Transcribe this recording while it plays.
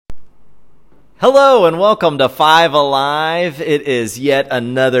Hello and welcome to Five Alive. It is yet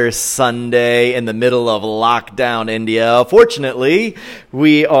another Sunday in the middle of lockdown India. Fortunately,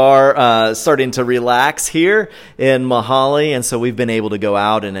 we are starting to relax here in Mohali, and so we've been able to go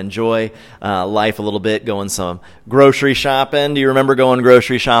out and enjoy life a little bit, going some grocery shopping. Do you remember going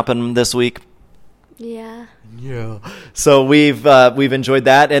grocery shopping this week? Yeah. So we've enjoyed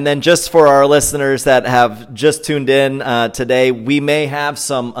that. And then just for our listeners that have just tuned in today, we may have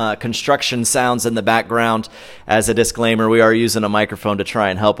some construction sounds in the background. As a disclaimer, we are using a microphone to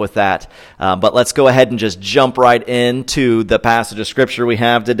try and help with that. But let's go ahead and just jump right into the passage of scripture we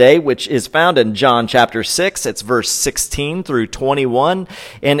have today, which is found in John chapter 6. It's verse 16 through 21.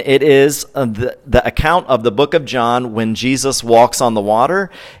 And it is the account of the book of John when Jesus walks on the water.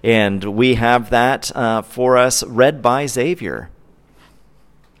 And we have that for us read by Xavier.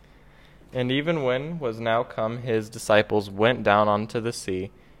 And even when was now come, his disciples went down unto the sea,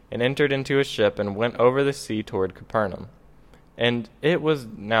 and entered into a ship, and went over the sea toward Capernaum. And it was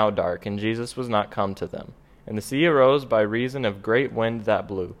now dark, and Jesus was not come to them. And the sea arose by reason of great wind that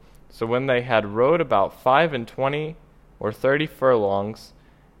blew. So when they had rowed about 25 or 30 furlongs,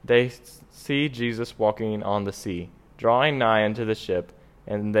 they see Jesus walking on the sea, drawing nigh unto the ship,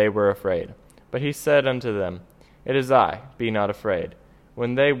 and they were afraid. But he said unto them, It is I, be not afraid.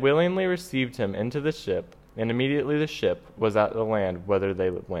 When they willingly received him into the ship, and immediately the ship was at the land whither they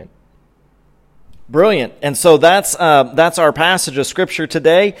went. Brilliant. And so that's our passage of scripture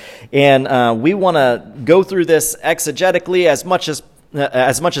today, and we want to go through this exegetically as much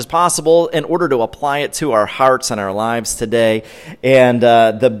as possible in order to apply it to our hearts and our lives today. And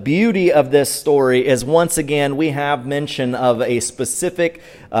the beauty of this story is, once again, we have mention of a specific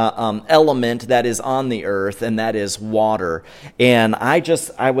element that is on the earth, and that is water. And I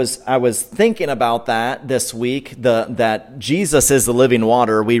was thinking about that this week, that Jesus is the living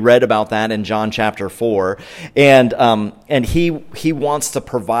water. We read about that in John chapter 4, and he wants to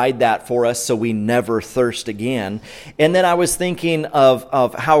provide that for us so we never thirst again. And then I was thinking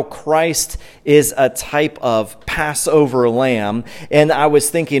of how Christ is a type of Passover lamb, and I was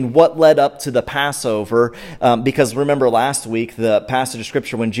thinking what led up to the Passover, because remember last week the passage of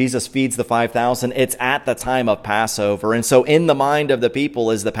scripture when Jesus feeds the 5,000, it's at the time of Passover, and so in the mind of the people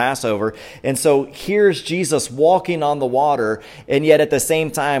is the Passover. And so here's Jesus walking on the water, and yet at the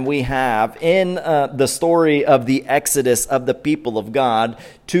same time we have in the story of the Exodus of the people of God,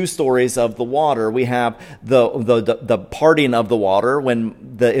 two stories of the water. We have the parting of the water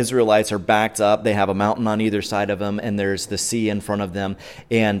when the Israelites are backed up. They have a mountain on either side of them, and there's the sea in front of them,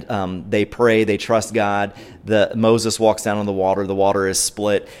 and they pray, they trust God. Moses walks down on the water is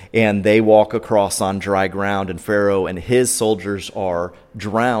split, and they walk across on dry ground, and Pharaoh and his soldiers are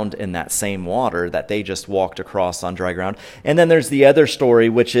drowned in that same water that they just walked across on dry ground. And then there's the other story,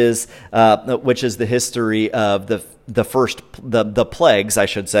 which is the history of the plagues, I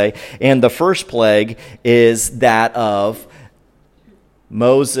should say. And the first plague is that of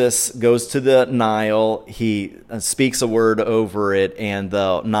Moses goes to the Nile, he speaks a word over it, and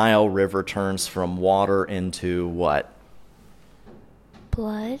the Nile River turns from water into what?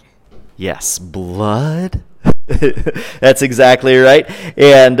 Blood? Yes, blood. That's exactly right.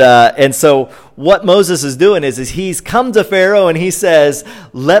 And so what Moses is doing is he's come to Pharaoh and he says,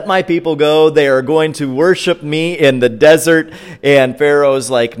 let my people go. They are going to worship me in the desert. And Pharaoh's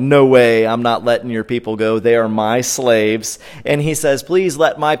like, no way, I'm not letting your people go. They are my slaves. And he says, please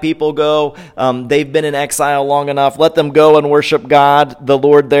let my people go. They've been in exile long enough. Let them go and worship God, the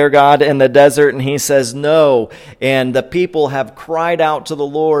Lord their God, in the desert. And he says, no. And the people have cried out to the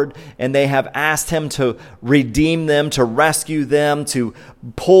Lord, and they have asked him to redeem them, to rescue them, to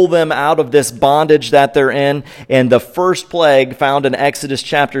pull them out of this bondage that they're in. And the first plague found in Exodus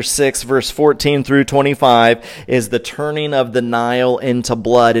chapter 6, verse 14 through 25 is the turning of the Nile into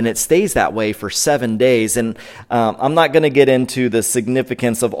blood. And it stays that way for 7 days. And I'm not going to get into the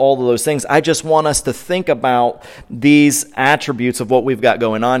significance of all of those things. I just want us to think about these attributes of what we've got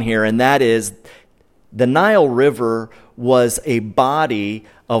going on here. And that is, the Nile River was a body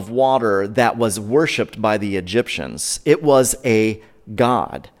of water that was worshipped by the Egyptians. It was a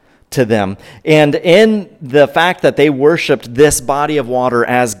god to them. And in the fact that they worshipped this body of water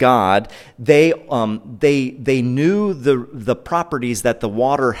as God, they knew the properties that the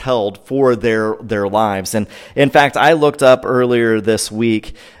water held for their lives. And in fact, I looked up earlier this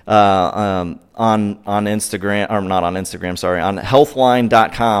week on on Instagram, or not on Instagram, sorry, on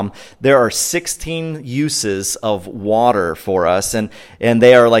healthline.com, there are 16 uses of water for us, and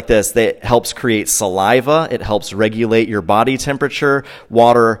they are like this. It helps create saliva. It helps regulate your body temperature.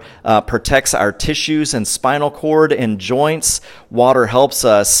 Water protects our tissues and spinal cord and joints. Water helps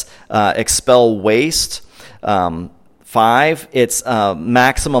us expel waste. 5, it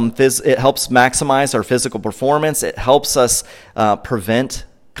helps maximize our physical performance. It helps us prevent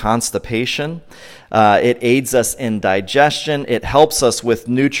constipation. It aids us in digestion. It helps us with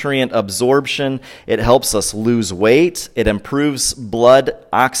nutrient absorption. It helps us lose weight. It improves blood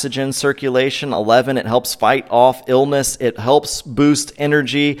oxygen circulation. 11, it helps fight off illness. It helps boost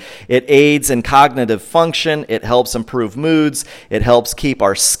energy. It aids in cognitive function. It helps improve moods. It helps keep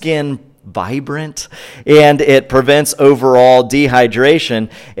our skin vibrant, and it prevents overall dehydration.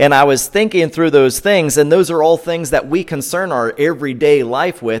 And I was thinking through those things, and those are all things that we concern our everyday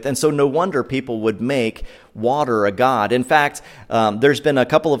life with, and so no wonder people would make water a god. In fact, there's been a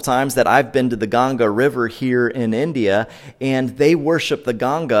couple of times that I've been to the Ganga River here in India, and they worship the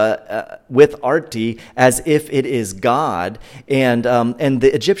Ganga with Arti as if it is God, and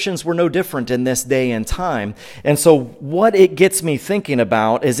the Egyptians were no different in this day and time. And so what it gets me thinking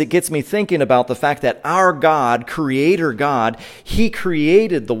about is the fact that our God, Creator God, He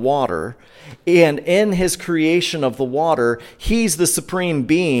created the water. And in his creation of the water, he's the supreme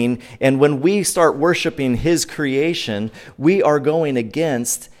being. And when we start worshiping his creation, we are going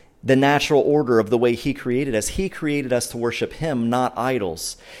against the natural order of the way he created us. He created us to worship him, not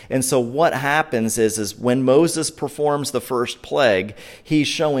idols. And so what happens is when Moses performs the first plague, he's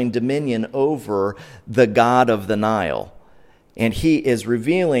showing dominion over the god of the Nile. And he is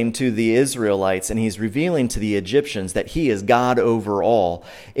revealing to the Israelites, and he's revealing to the Egyptians that he is God over all.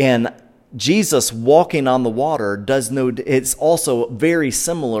 And Jesus walking on the water it's also very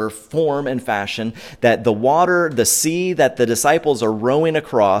similar form and fashion, that the water, the sea that the disciples are rowing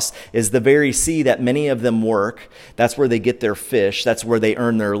across is the very sea that many of them work. That's where they get their fish. That's where they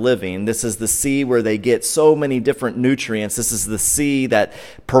earn their living. This is the sea where they get so many different nutrients. This is the sea that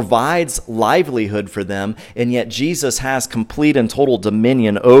provides livelihood for them. And yet Jesus has complete and total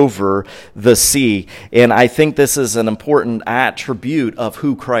dominion over the sea. And I think this is an important attribute of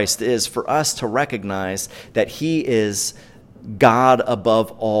who Christ is, for us to recognize that he is God above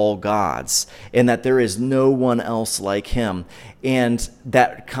all gods, and that there is no one else like him. And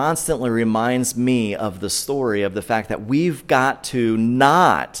that constantly reminds me of the story of the fact that we've got to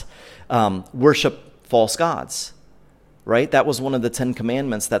not worship false gods, right? That was one of the 10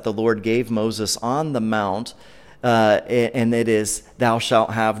 commandments that the Lord gave Moses on the mount. And it is, thou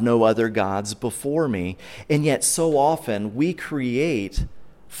shalt have no other gods before me. And yet so often we create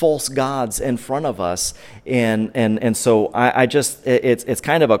false gods in front of us, and so I just it's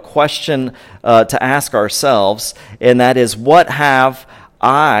kind of a question to ask ourselves, and that is, what have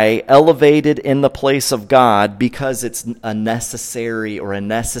I elevated in the place of God because it's a necessary or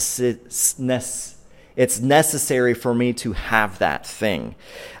it's necessary for me to have that thing?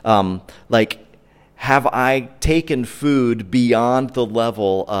 Like, have I taken food beyond the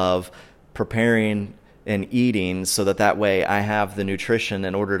level of preparing and eating so that way I have the nutrition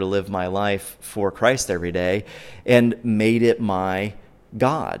in order to live my life for Christ every day, and made it my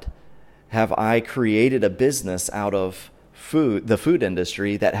God? Have I created a business out of food, the food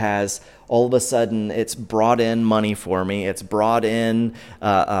industry, that has all of a sudden it's brought in money for me, it's brought in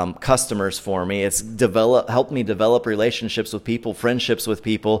customers for me, it's helped me develop relationships with people, friendships with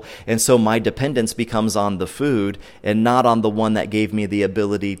people, and so my dependence becomes on the food and not on the one that gave me the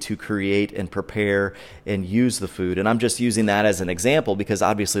ability to create and prepare and use the food. And I'm just using that as an example because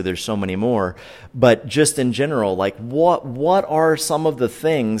obviously there's so many more, but just in general, like what are some of the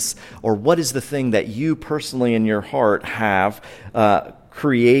things, or what is the thing that you personally in your heart have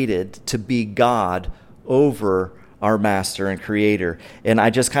created to be God over our Master and Creator? And I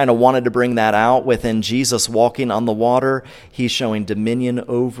just kind of wanted to bring that out within Jesus walking on the water. He's showing dominion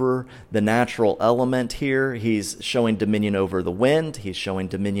over the natural element here. He's showing dominion over the wind. He's showing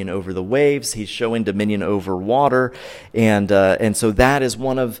dominion over the waves. He's showing dominion over water. And so that is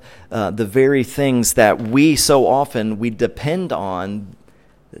one of the very things that we so often, we depend on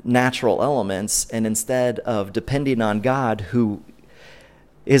natural elements, and instead of depending on God, who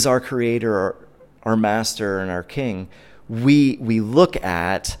is our Creator, our Master, and our King, we look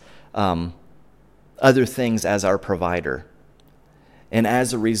at other things as our provider. And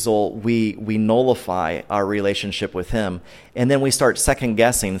as a result, we nullify our relationship with him. And then we start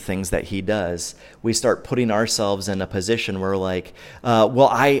second-guessing things that he does. We start putting ourselves in a position where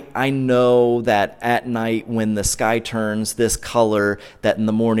I know that at night when the sky turns this color, that in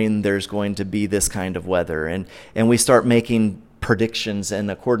the morning there's going to be this kind of weather. And we start making predictions in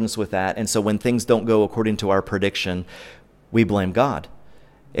accordance with that. And so when things don't go according to our prediction, we blame God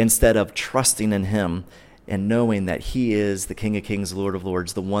instead of trusting in him and knowing that he is the King of Kings, Lord of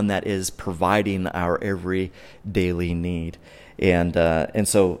Lords, the one that is providing our every daily need. And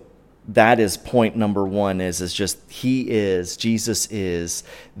so that is point number one, is just Jesus is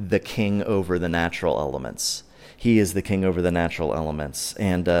the king over the natural elements. He is the king over the natural elements.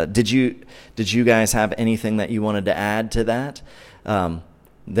 And did you guys have anything that you wanted to add to that?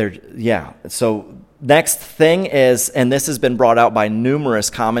 So next thing is, and this has been brought out by numerous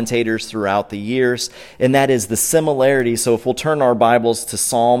commentators throughout the years, and that is the similarity. So if we'll turn our Bibles to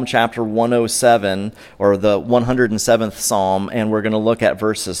Psalm chapter 107, or the 107th Psalm, and we're going to look at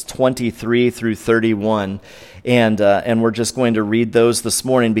verses 23 through 31. And we're just going to read those this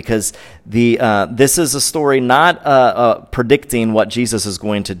morning, because this is a story not predicting what Jesus is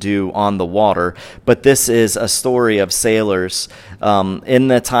going to do on the water, but this is a story of sailors in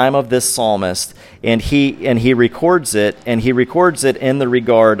the time of this psalmist, and he records it, and he records it in the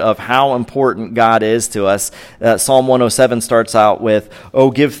regard of how important God is to us. Psalm 107 starts out with,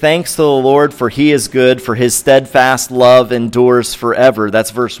 "Oh, give thanks to the Lord, for he is good, for his steadfast love endures forever." That's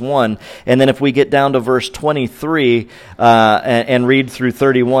verse 1. And then if we get down to verse 23 and read through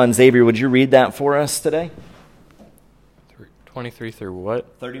 31, Xavier, would you read that for us today? 23 through what?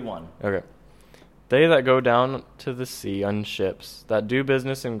 31. Okay. They that go down to the sea on ships, that do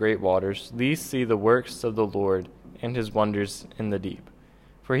business in great waters, these see the works of the Lord, and his wonders in the deep.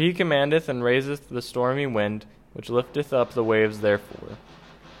 For he commandeth and raiseth the stormy wind, which lifteth up the waves therefore.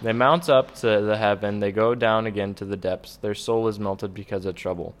 They mount up to the heaven, they go down again to the depths, their soul is melted because of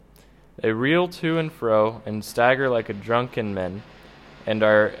trouble. They reel to and fro, and stagger like a drunken men, and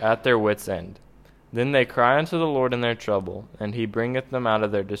are at their wits' end. Then they cry unto the Lord in their trouble, and he bringeth them out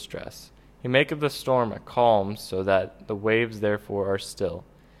of their distress. He maketh the storm a calm, so that the waves therefore are still.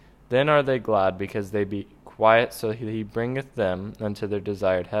 Then are they glad, because they be quiet, so he bringeth them unto their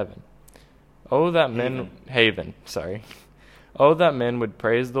desired heaven. Oh, that haven, sorry. Oh, that men would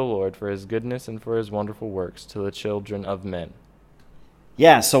praise the Lord for his goodness and for his wonderful works to the children of men.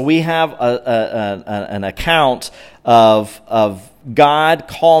 Yeah, so we have an account of God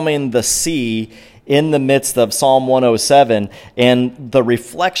calming the sea in the midst of Psalm 107, and the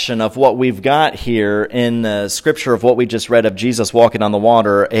reflection of what we've got here in the scripture of what we just read of Jesus walking on the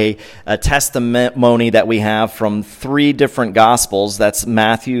water, a testimony that we have from three different Gospels. That's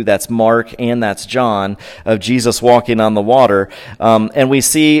Matthew, that's Mark, and that's John, of Jesus walking on the water. And we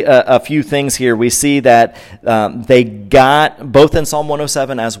see a few things here. We see that they got, both in Psalm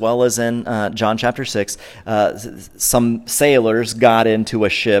 107 as well as in John chapter 6, some sailors got into a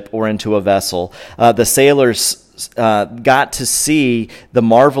ship or into a vessel. The sailors got to see the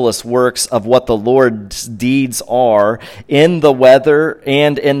marvelous works of what the Lord's deeds are in the weather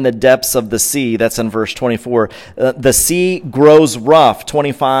and in the depths of the sea. That's in verse 24. The sea grows rough,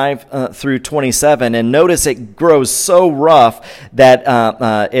 25 through 27. And notice it grows so rough that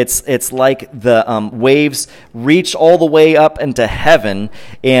it's like the waves reach all the way up into heaven.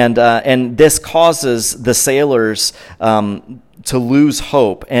 And this causes the sailors to lose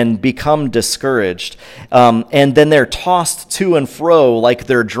hope and become discouraged. And then they're tossed to and fro like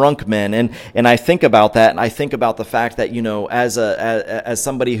they're drunk men. And I think about that, and I think about the fact that, as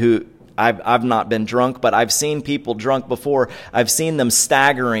somebody who, I've not been drunk, but I've seen people drunk before. I've seen them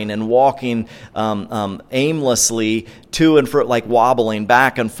staggering and walking aimlessly to and fro, like wobbling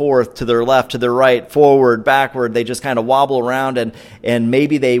back and forth, to their left, to their right, forward, backward. They just kind of wobble around, and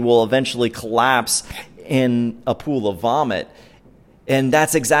maybe they will eventually collapse in a pool of vomit. And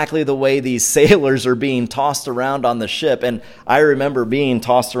that's exactly the way these sailors are being tossed around on the ship. And I remember being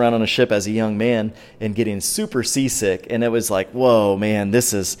tossed around on a ship as a young man and getting super seasick. And it was like, whoa, man,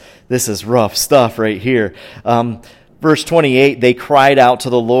 this is rough stuff right here. Verse 28, they cried out to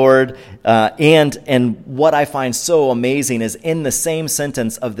the Lord. And what I find so amazing is in the same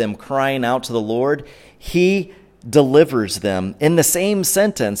sentence of them crying out to the Lord, he delivers them. In the same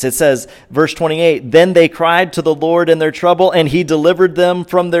sentence, it says, verse 28, then they cried to the Lord in their trouble, and he delivered them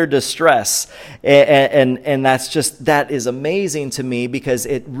from their distress. And that is amazing to me, because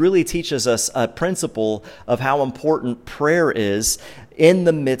it really teaches us a principle of how important prayer is in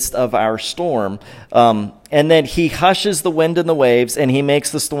the midst of our storm. And then he hushes the wind and the waves, and he makes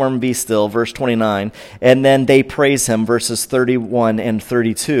the storm be still, verse 29. And then they praise him, verses 31 and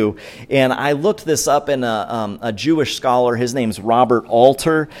 32. And I looked this up in a Jewish scholar. His name's Robert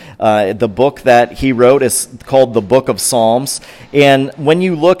Alter. The book that he wrote is called the Book of Psalms. And when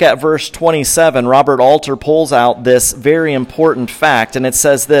you look at verse 27, Robert Alter pulls out this very important fact, and it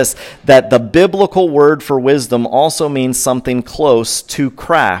says this, that the biblical word for wisdom also means something close to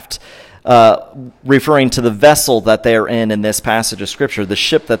craft, referring to the vessel that they're in this passage of Scripture, the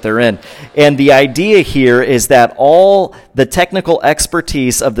ship that they're in. And the idea here is that all the technical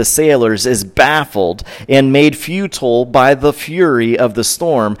expertise of the sailors is baffled and made futile by the fury of the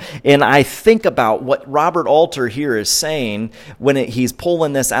storm. And I think about what Robert Alter here is saying when he's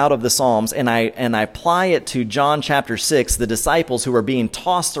pulling this out of the Psalms, and I apply it to John chapter 6, the disciples who are being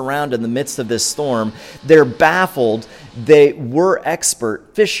tossed around in the midst of this storm. They're baffled. They were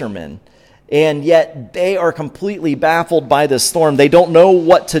expert fishermen, and yet they are completely baffled by this storm. They don't know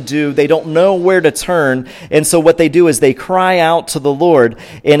what to do. They don't know where to turn. And so what they do is they cry out to the Lord.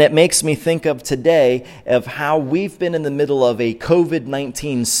 And it makes me think of today of how we've been in the middle of a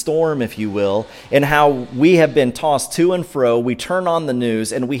COVID-19 storm, if you will, and how we have been tossed to and fro. We turn on the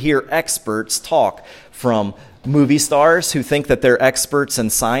news and we hear experts talk, from movie stars who think that they're experts in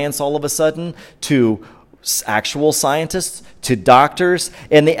science all of a sudden, to actual scientists, to doctors,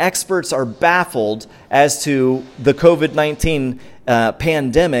 and the experts are baffled as to the COVID-19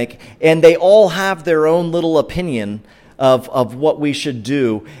 pandemic, and they all have their own little opinion of what we should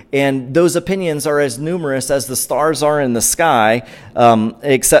do. And those opinions are as numerous as the stars are in the sky,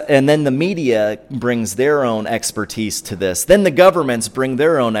 and then the media brings their own expertise to this. Then the governments bring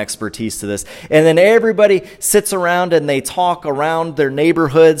their own expertise to this. And then everybody sits around and they talk around their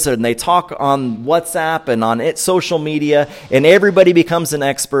neighborhoods, and they talk on WhatsApp and on social media, and everybody becomes an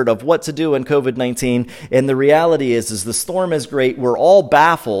expert of what to do in COVID-19. And the reality is the storm is great. We're all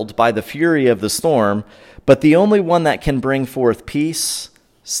baffled by the fury of the storm, but the only one that can bring forth peace,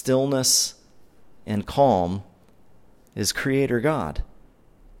 stillness, and calm is Creator God,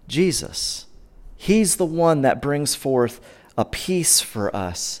 Jesus. He's the one that brings forth a peace for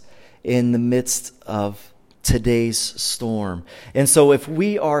us in the midst of today's storm. And so if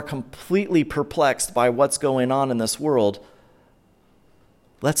we are completely perplexed by what's going on in this world,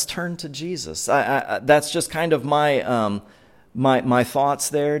 let's turn to Jesus. That's just kind of my thoughts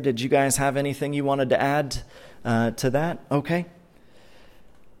there. Did you guys have anything you wanted to add to that? Okay.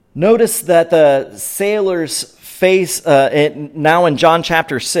 Notice that the sailors face, now in John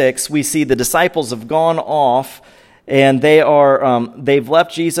chapter 6, we see the disciples have gone off, and they've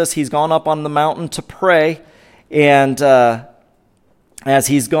left Jesus. He's gone up on the mountain to pray, and as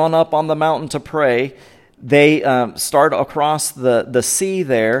he's gone up on the mountain to pray, they start across the sea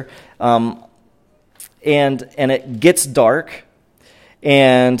there, and it gets dark,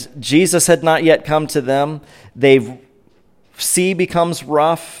 and Jesus had not yet come to them. Sea becomes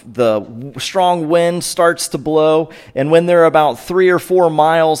rough, the strong wind starts to blow, and when they're about 3 or 4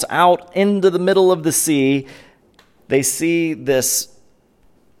 miles out into the middle of the sea, they see this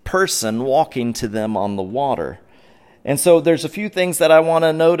person walking to them on the water. And so there's a few things that I want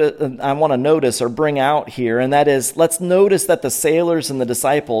to notice or bring out here, and that is, let's notice that the sailors and the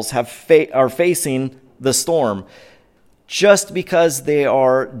disciples are facing the storm. Just because they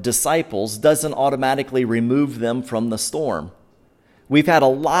are disciples doesn't automatically remove them from the storm. We've had a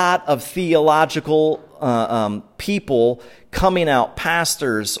lot of theological people coming out,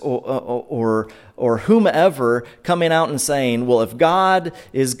 pastors or whomever, coming out and saying, well, if God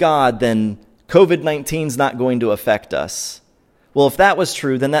is God, then COVID-19 is not going to affect us. Well, if that was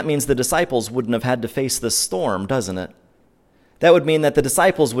true, then that means the disciples wouldn't have had to face this storm, doesn't it? That would mean that the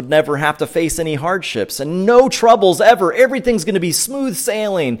disciples would never have to face any hardships and no troubles ever. Everything's going to be smooth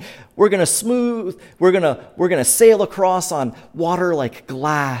sailing. We're going to sail across on water like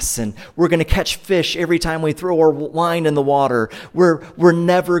glass, and we're going to catch fish every time we throw our line in the water. We're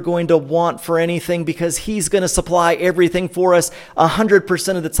never going to want for anything because He's going to supply everything for us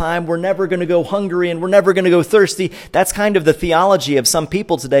 100% of the time. We're never going to go hungry, and we're never going to go thirsty. That's kind of the theology of some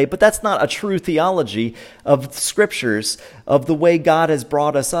people today, but that's not a true theology of Scriptures, of the way God has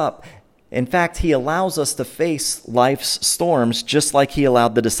brought us up. In fact, He allows us to face life's storms just like He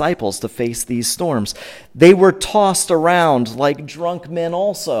allowed the disciples to face these storms. They were tossed around like drunk men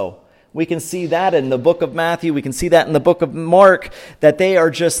also. We can see that in the book of Matthew. We can see that in the book of Mark, that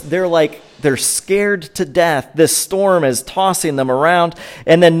they're scared to death. This storm is tossing them around.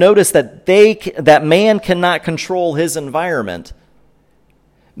 And then notice that man cannot control his environment.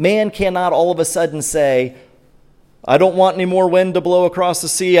 Man cannot all of a sudden say, I don't want any more wind to blow across the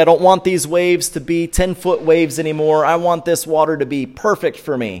sea. I don't want these waves to be 10-foot waves anymore. I want this water to be perfect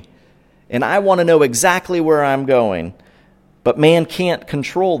for me. And I want to know exactly where I'm going. But man can't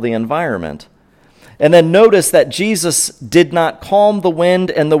control the environment. And then notice that Jesus did not calm the wind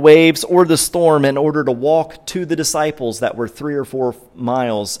and the waves or the storm in order to walk to the disciples that were 3 or 4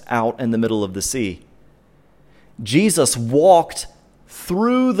 miles out in the middle of the sea. Jesus walked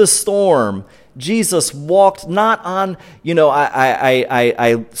through the storm. Jesus walked not on,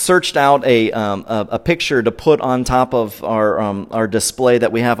 I searched out a picture to put on top of our display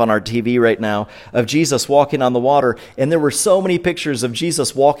that we have on our TV right now of Jesus walking on the water. And there were so many pictures of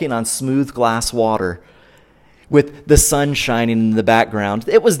Jesus walking on smooth glass water with the sun shining in the background.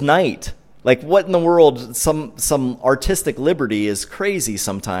 It was night. Like, what in the world? Some artistic liberty is crazy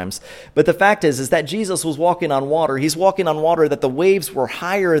sometimes. But the fact is that Jesus was walking on water. He's walking on water that the waves were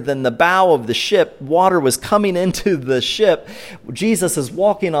higher than the bow of the ship. Water was coming into the ship. Jesus is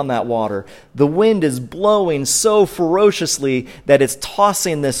walking on that water. The wind is blowing so ferociously that it's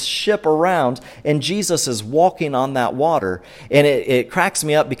tossing this ship around, and Jesus is walking on that water. And it cracks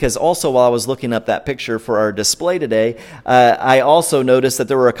me up because also while I was looking up that picture for our display today, I also noticed that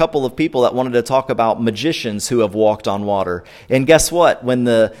there were a couple of people that wanted to talk about magicians who have walked on water. And guess what? When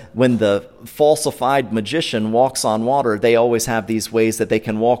the falsified magician walks on water, they always have these ways that they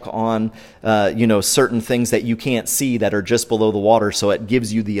can walk on, certain things that you can't see that are just below the water. So it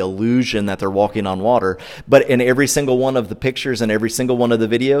gives you the illusion that they're walking on water. But in every single one of the pictures and every single one of the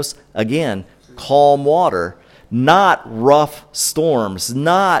videos, again, calm water, not rough storms,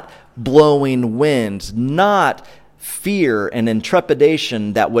 not blowing wind, not fear and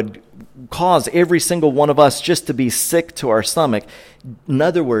intrepidation that would cause every single one of us just to be sick to our stomach. In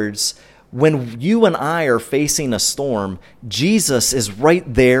other words, when you and I are facing a storm, Jesus is right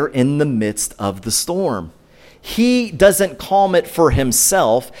there in the midst of the storm. He doesn't calm it for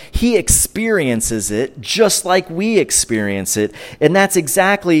himself. He experiences it just like we experience it. And that's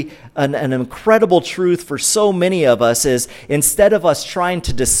exactly an incredible truth for so many of us is instead of us trying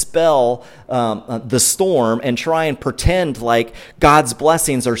to dispel the storm and try and pretend like God's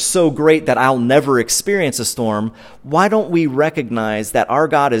blessings are so great that I'll never experience a storm, why don't we recognize that our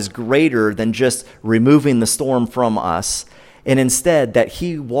God is greater than just removing the storm from us? And instead, that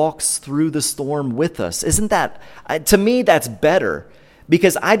he walks through the storm with us. Isn't that, to me, that's better.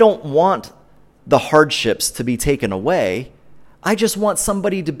 Because I don't want the hardships to be taken away. I just want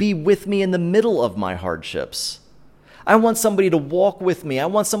somebody to be with me in the middle of my hardships. I want somebody to walk with me. I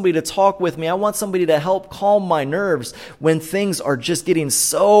want somebody to talk with me. I want somebody to help calm my nerves when things are just getting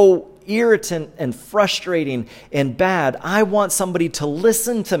so irritant and frustrating and bad. I want somebody to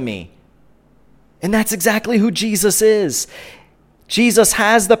listen to me. And that's exactly who Jesus is. Jesus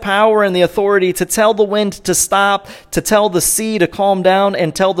has the power and the authority to tell the wind to stop, to tell the sea to calm down,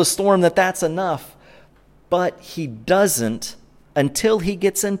 and tell the storm that that's enough. But he doesn't until he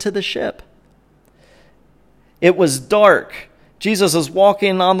gets into the ship. It was dark. Jesus is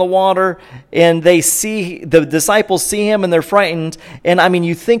walking on the water, and the disciples see him, and they're frightened. And I mean,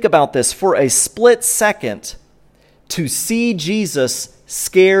 you think about this. For a split second, to see Jesus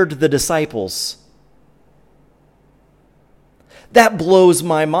scared the disciples. That blows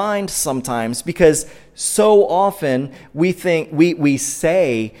my mind sometimes because so often we think we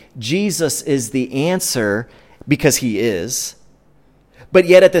say Jesus is the answer because he is. But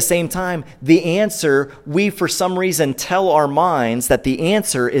yet at the same time, the answer, we for some reason tell our minds that the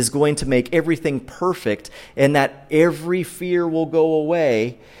answer is going to make everything perfect and that every fear will go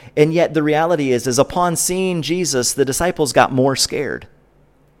away. And yet the reality is upon seeing Jesus, the disciples got more scared.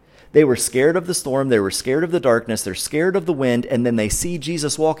 They were scared of the storm. They were scared of the darkness. They're scared of the wind. And then they see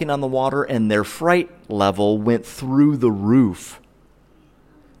Jesus walking on the water, and their fright level went through the roof.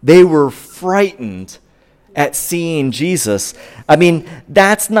 They were frightened at seeing Jesus. I mean,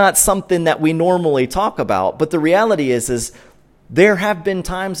 that's not something that we normally talk about. But the reality is there have been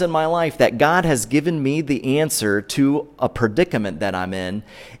times in my life that God has given me the answer to a predicament that I'm in.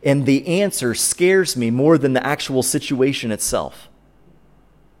 And the answer scares me more than the actual situation itself.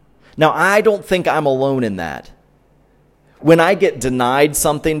 Now, I don't think I'm alone in that. When I get denied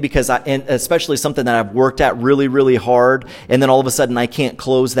something and especially something that I've worked at really, really hard, and then all of a sudden I can't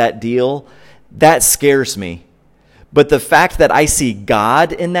close that deal, that scares me. But the fact that I see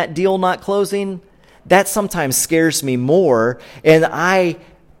God in that deal not closing, that sometimes scares me more. And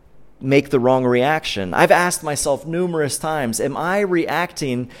make the wrong reaction? I've asked myself numerous times, am I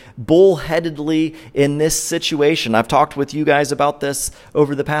reacting bullheadedly in this situation? I've talked with you guys about this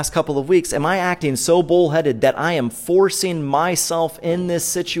over the past couple of weeks. Am I acting so bullheaded that I am forcing myself in this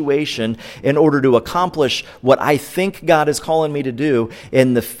situation in order to accomplish what I think God is calling me to do,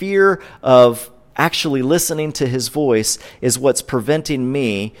 and the fear of actually listening to his voice is what's preventing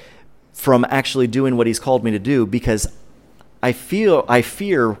me from actually doing what he's called me to do, because I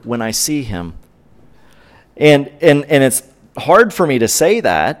fear when I see him. And it's hard for me to say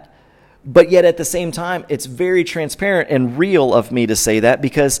that, but yet at the same time, it's very transparent and real of me to say that,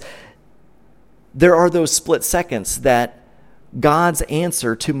 because there are those split seconds that God's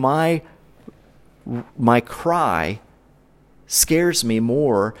answer to my cry scares me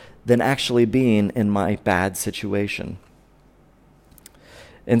more than actually being in my bad situation.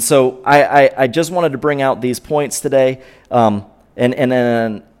 And so I just wanted to bring out these points today, and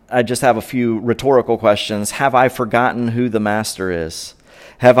then I just have a few rhetorical questions. Have I forgotten who the Master is?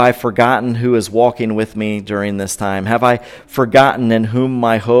 Have I forgotten who is walking with me during this time? Have I forgotten in whom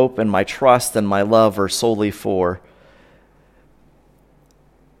my hope and my trust and my love are solely for?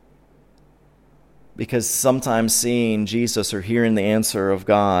 Because sometimes seeing Jesus or hearing the answer of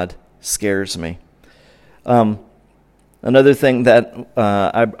God scares me. Another thing that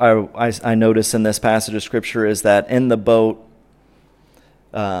I notice in this passage of Scripture is that in the boat,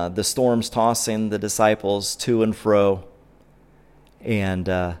 the storm's tossing the disciples to and fro, and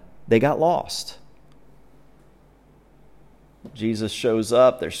they got lost. Jesus shows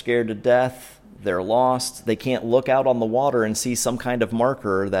up, they're scared to death, they're lost, they can't look out on the water and see some kind of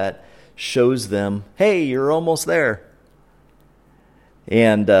marker that shows them, hey, you're almost there.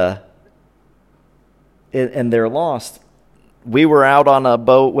 And they're lost. We were out on a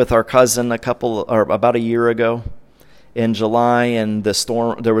boat with our cousin about a year ago in July, and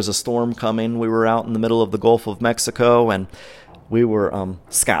there was a storm coming. We were out in the middle of the Gulf of Mexico, and we were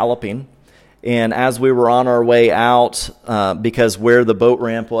scalloping. And as we were on our way out, because where the boat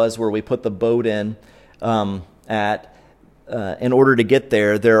ramp was, where we put the boat in order to get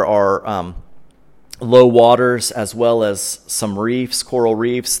there, there are low waters as well as some reefs, coral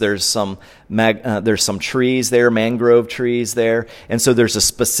reefs. There's some trees there, mangrove trees there, and so there's a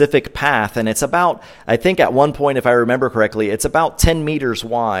specific path, and it's about, I think at one point, if I remember correctly, it's about 10 meters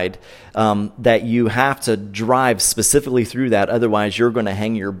wide that you have to drive specifically through that, otherwise you're going to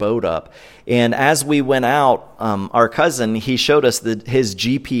hang your boat up. And as we went out, our cousin, he showed us his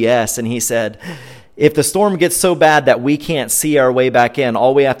GPS, and he said, if the storm gets so bad that we can't see our way back in,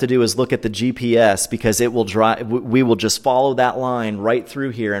 all we have to do is look at the GPS, because it will drive. We will just follow that line right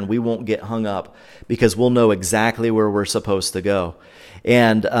through here, and we won't get hung up because we'll know exactly where we're supposed to go.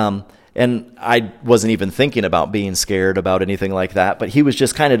 And I wasn't even thinking about being scared about anything like that, but he was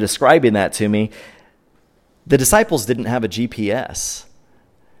just kind of describing that to me. The disciples didn't have a GPS.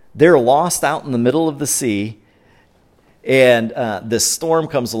 They're lost out in the middle of the sea. And this storm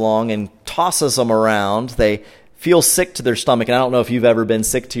comes along and tosses them around. They feel sick to their stomach. And I don't know if you've ever been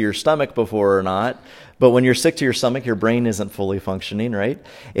sick to your stomach before or not, but when you're sick to your stomach, your brain isn't fully functioning, right?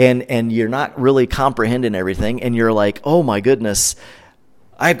 And you're not really comprehending everything. And you're like, oh my goodness,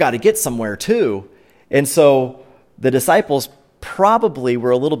 I've got to get somewhere too. And so the disciples probably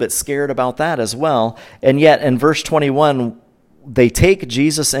were a little bit scared about that as well. And yet in verse 21, they take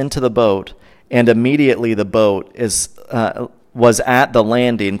Jesus into the boat, and immediately the boat was at the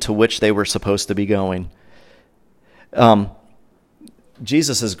landing to which they were supposed to be going.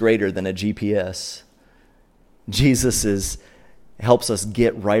 Jesus is greater than a GPS. Jesus helps us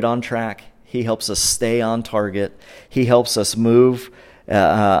get right on track. He helps us stay on target. He helps us move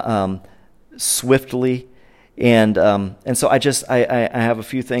swiftly. And so I have a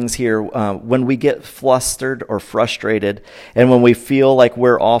few things here. When we get flustered or frustrated, and when we feel like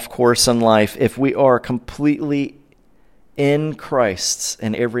we're off course in life, if we are completely in Christ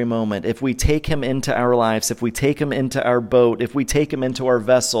in every moment, if we take him into our lives, if we take him into our boat, if we take him into our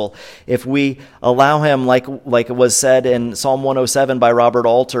vessel, if we allow him, like it was said in Psalm 107 by Robert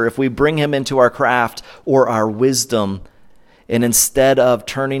Alter, if we bring him into our craft or our wisdom, and instead of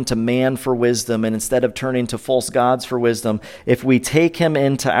turning to man for wisdom, and instead of turning to false gods for wisdom, if we take him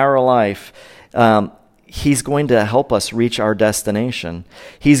into our life, he's going to help us reach our destination.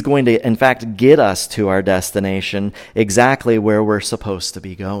 He's going to, in fact, get us to our destination exactly where we're supposed to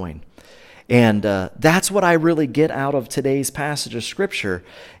be going. And that's what I really get out of today's passage of Scripture.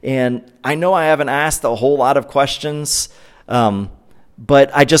 And I know I haven't asked a whole lot of questions,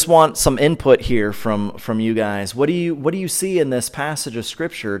 but I just want some input here from you guys. What do you see in this passage of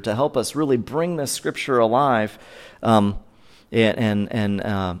Scripture to help us really bring this Scripture alive, and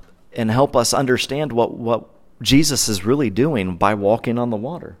and help us understand what Jesus is really doing by walking on the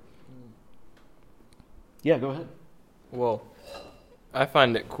water. Yeah, go ahead. Well, I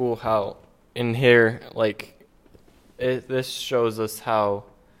find it cool how in here, like, this shows us how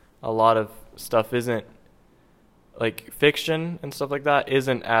a lot of stuff isn't, like, fiction and stuff like that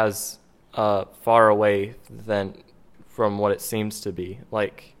isn't as far away than from what it seems to be.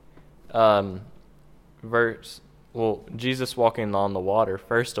 Like, Jesus walking on the water,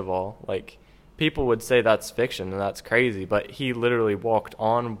 first of all, like, people would say that's fiction and that's crazy, but he literally walked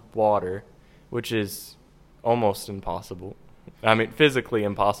on water, which is almost impossible. I mean, physically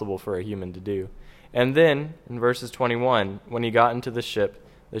impossible for a human to do. And then, in verses 21, when he got into the ship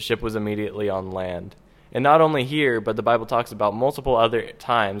was immediately on land. And not only here, but the Bible talks about multiple other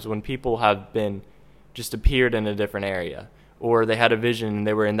times when people have been just appeared in a different area, or they had a vision and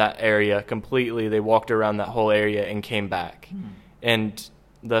they were in that area completely, they walked around that whole area and came back. And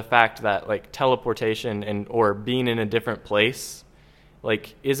the fact that, like, teleportation and or being in a different place,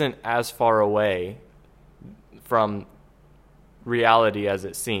 like, isn't as far away from reality as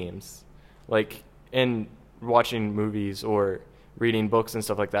it seems. Like, in watching movies or reading books and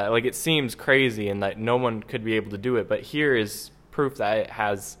stuff like that, like, it seems crazy and that no one could be able to do it, but here is proof that it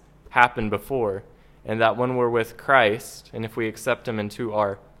has happened before, and that when we're with Christ, and if we accept him into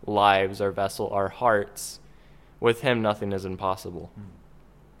our lives, our vessel, our hearts, with him nothing is impossible.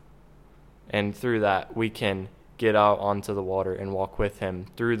 And through that we can get out onto the water and walk with him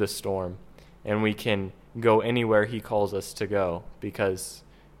through the storm, and we can go anywhere he calls us to go, because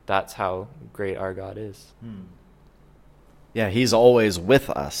that's how great our God is. Yeah, he's always with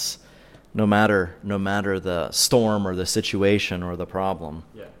us, no matter the storm or the situation or the problem.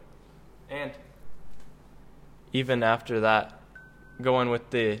 Yeah. And even after that, going with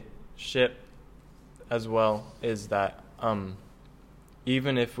the ship as well, is that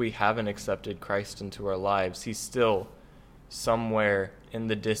even if we haven't accepted Christ into our lives, he's still somewhere in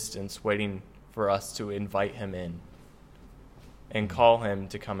the distance waiting for us to invite him in and call him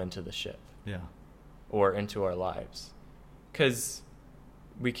to come into the ship. Yeah. Or into our lives. Because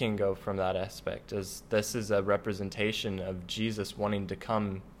we can go from that aspect, as this is a representation of Jesus wanting to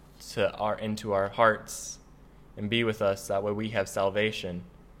come into our hearts and be with us. That way we have salvation.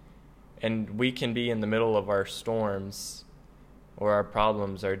 And we can be in the middle of our storms or our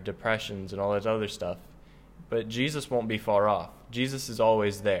problems, our depressions, and all that other stuff. But Jesus won't be far off. Jesus is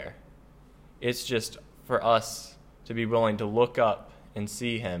always there. It's just for us to be willing to look up and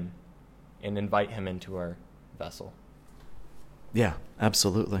see him and invite him into our vessel. Yeah,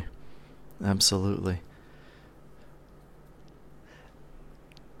 absolutely. Absolutely.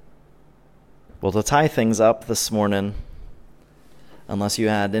 Well, to tie things up this morning, unless you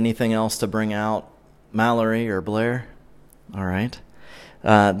had anything else to bring out, Mallory or Blair, all right,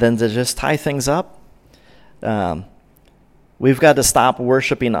 then to just tie things up, we've got to stop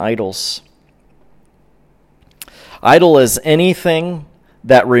worshiping idols. Idol is anything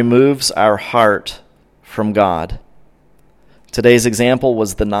that removes our heart from God. Today's example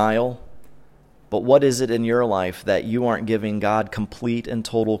was the Nile. But what is it in your life that you aren't giving God complete and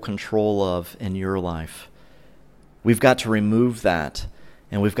total control of in your life? We've got to remove that,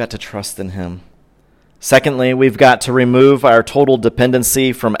 and we've got to trust in him. Secondly, we've got to remove our total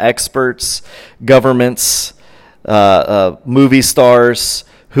dependency from experts, governments, movie stars,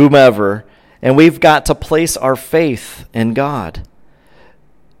 whomever, and we've got to place our faith in God.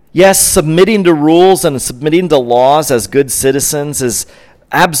 Yes, submitting to rules and submitting to laws as good citizens is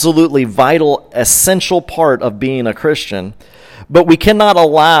absolutely vital, essential part of being a Christian, but we cannot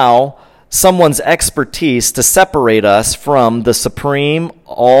allow someone's expertise to separate us from the supreme,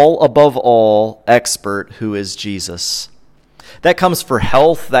 all above all expert who is Jesus. That comes for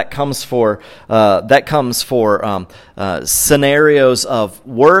health. That comes for scenarios of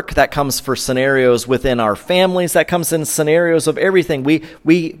work. That comes for scenarios within our families. That comes in scenarios of everything.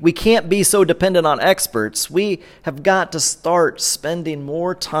 We can't be so dependent on experts. We have got to start spending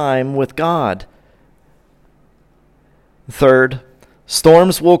more time with God. Third,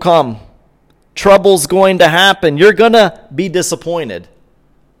 storms will come. Trouble's going to happen. You're going to be disappointed.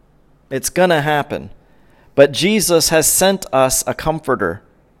 It's going to happen. But Jesus has sent us a comforter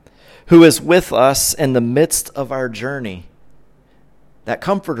who is with us in the midst of our journey. That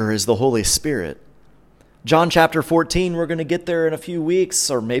comforter is the Holy Spirit. John chapter 14, we're going to get there in a few weeks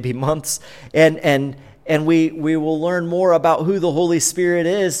or maybe months, and we will learn more about who the Holy Spirit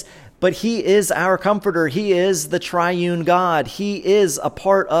is. but he is our comforter. He is the triune God. He is a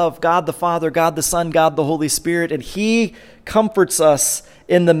part of God the Father, God the Son, God the Holy Spirit, and he comforts us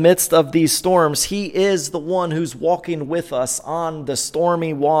in the midst of these storms. He is the one who's walking with us on the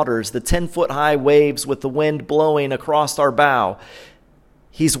stormy waters, the 10-foot high waves with the wind blowing across our bow.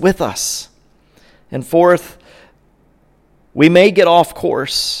 He's with us. And fourth, we may get off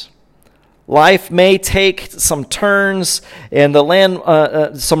course. Life may take some turns and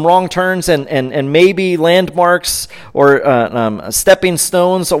some wrong turns, and maybe landmarks or stepping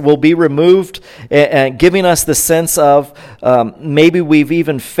stones will be removed, giving us the sense of maybe we've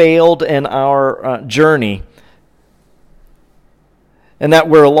even failed in our journey, and that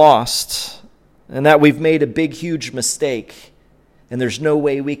we're lost, and that we've made a big, huge mistake, and there's no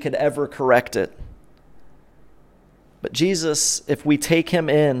way we could ever correct it. But Jesus, if we take him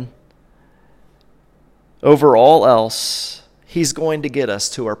in over all else, he's going to get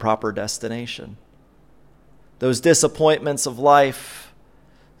us to our proper destination. Those disappointments of life,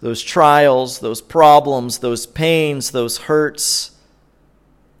 those trials, those problems, those pains, those hurts,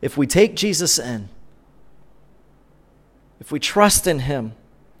 if we take Jesus in, if we trust in him,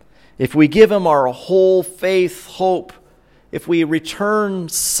 if we give him our whole faith, hope, if we return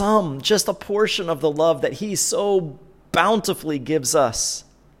just a portion of the love that he so bountifully gives us,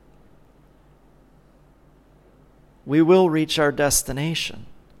 we will reach our destination.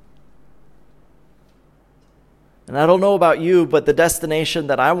 And I don't know about you, but the destination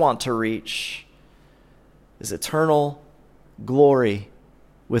that I want to reach is eternal glory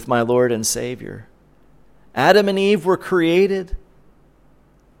with my Lord and Savior. Adam and Eve were created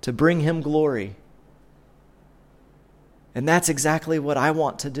to bring him glory. And that's exactly what I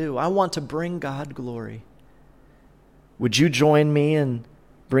want to do. I want to bring God glory. Would you join me in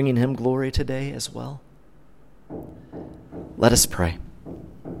bringing him glory today as well? Let us pray.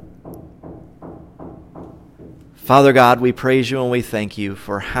 Father God, we praise you and we thank you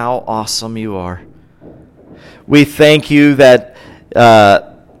for how awesome you are. We thank you that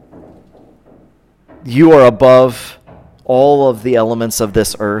you are above all of the elements of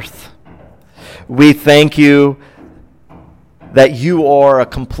this earth. We thank you that you are a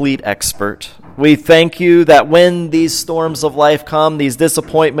complete expert. We thank you that when these storms of life come, these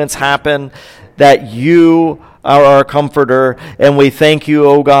disappointments happen, that you are our comforter. And we thank you,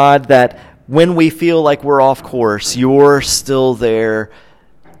 oh God, that when we feel like we're off course, you're still there,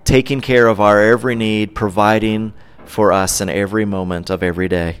 taking care of our every need, providing for us in every moment of every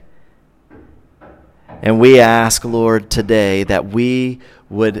day. And we ask, Lord, today that we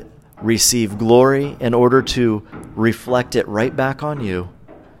would receive glory in order to reflect it right back on you,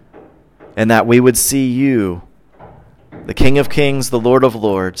 and that we would see you, the King of Kings, the Lord of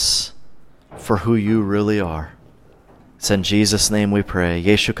Lords, for who you really are. It's in Jesus' name we pray.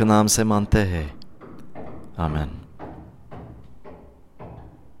 Yeshu ka naam se mante hai. Amen.